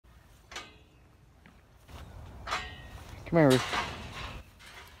Come here, Ruth.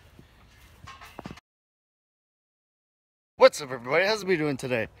 What's up, everybody? How's we doing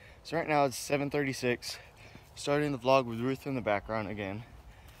today? So right now it's 7:36. Starting the vlog with Ruth in the background again.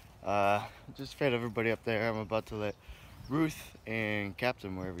 Just fed everybody up there. I'm about to let Ruth and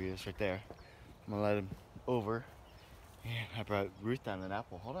Captain, wherever he is, right there. I'm gonna let him over. And I brought Ruth down an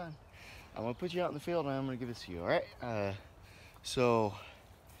apple. Hold on. I'm gonna put you out in the field and I'm gonna give this to you. All right? So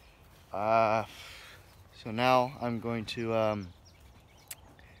now I'm going to I'm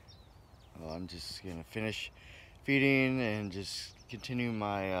just gonna finish feeding and just continue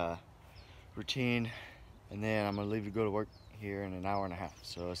my routine, and then I'm gonna leave to go to work here in an hour and a half.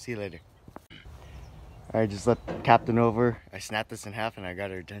 So I'll see you later. I just let Captain over. I snapped this in half and I got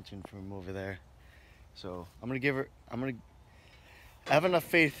her attention from over there. So I'm gonna have enough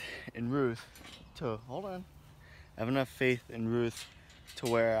faith in Ruth to, hold on. I have enough faith in Ruth to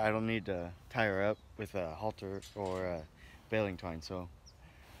where I don't need to tie her up with a halter or a baling twine. So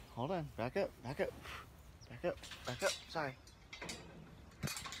hold on, back up, sorry.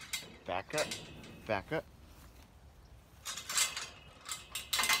 Back up.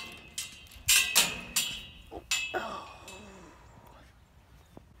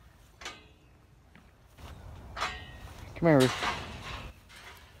 Come here, Ruth.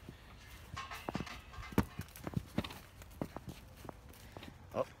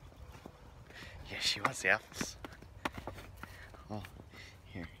 Oh, yeah, she wants the apples. Oh,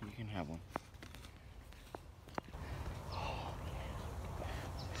 here, you can have one. Oh,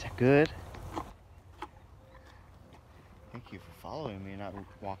 is that good? Thank you for following me and not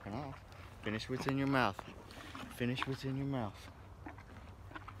walking off. Finish what's in your mouth. Finish what's in your mouth.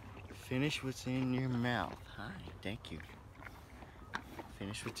 Finish what's in your mouth. Hi, thank you.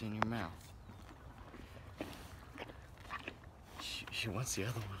 Finish what's in your mouth. She wants the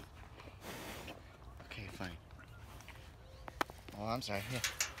other one. Okay, fine. Oh, I'm sorry. Here.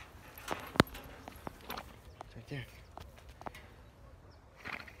 It's right there.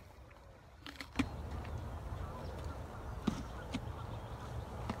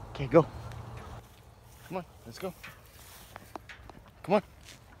 Okay, go. Come on, let's go. Come on.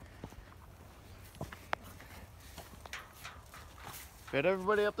 Fed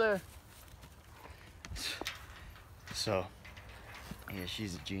everybody up there. So, yeah,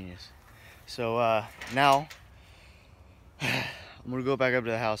 she's a genius. So now I'm gonna go back up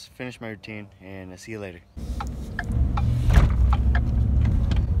to the house, finish my routine, and I'll see you later.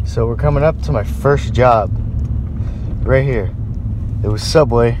 So we're coming up to my first job right here. It was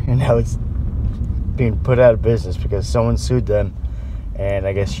Subway, and now it's being put out of business because someone sued them, and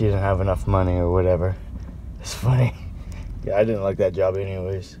I guess she didn't have enough money or whatever. It's funny. Yeah, I didn't like that job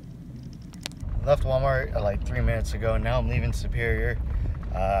anyways. Left Walmart like 3 minutes ago. Now I'm leaving Superior.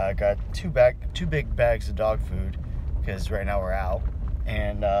 I got two big bags of dog food because right now we're out,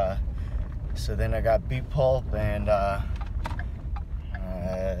 and so then I got beet pulp and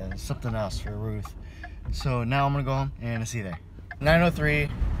something else for Ruth. So now I'm gonna go home and I'll see you there. 9:03.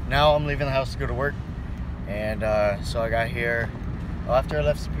 Now I'm leaving the house to go to work, and so I got here. Well, after I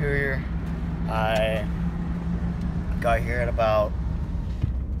left Superior, I got here at about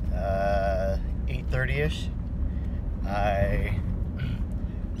 8:30ish. I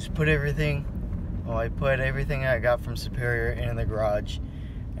just put everything. Well, I put everything I got from Superior in the garage,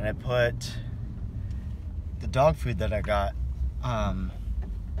 and I put the dog food that I got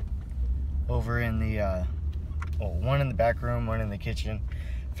over in the one in the back room, one in the kitchen.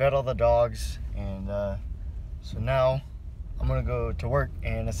 Fed all the dogs, and so now I'm gonna go to work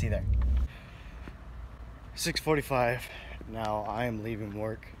and I'll see you there. 6:45. Now I am leaving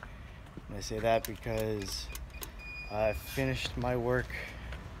work, and I say that because I finished my work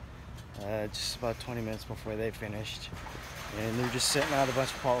just about 20 minutes before they finished, and they're just setting out a bunch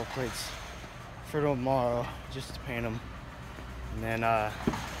of Apollo plates for tomorrow just to paint them. And then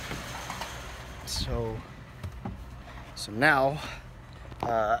so now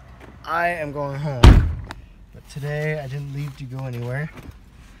I am going home, but today I didn't leave to go anywhere.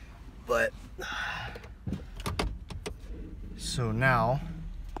 But so now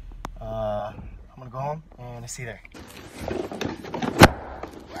I'm gonna go home and I'll see you there.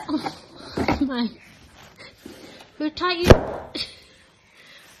 Oh my! Who taught you?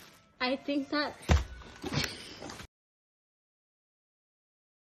 I think that.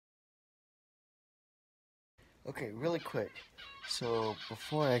 Okay, really quick. So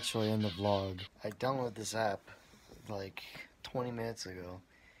before I actually end the vlog, I downloaded this app like 20 minutes ago,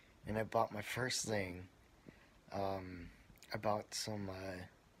 and I bought my first thing. I bought some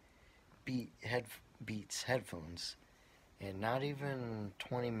Beats headphones, and not even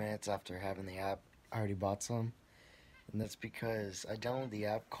 20 minutes after having the app, I already bought some. And that's because I downloaded the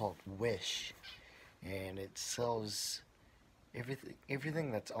app called Wish, and it sells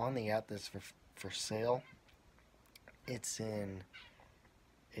everything that's on the app that's for sale. It's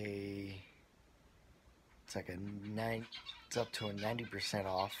it's up to a 90%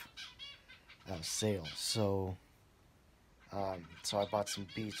 off sale. So so I bought some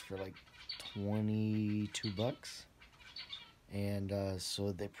Beats for like $22, and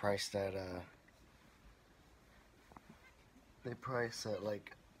so they priced at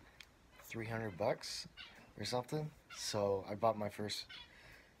like $300 or something. So I bought my first.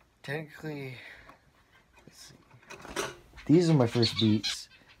 Technically, let's see. These are my first Beats,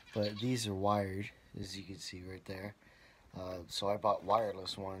 but these are wired, as you can see right there. So I bought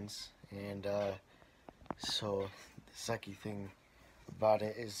wireless ones, and so the sucky thing about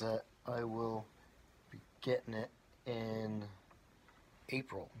it is that I will be getting it in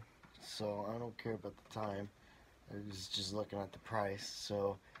April. So I don't care about the time. I was just looking at the price.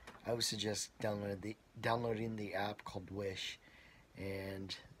 So I would suggest downloading the app called Wish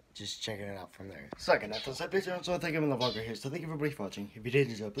and just checking it out from there. So again, that's the episode. So I think I'm in the vlogger here. So thank you everybody for watching. If you did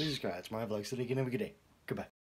enjoy, please subscribe to my vlog so that you can have a good day. Goodbye.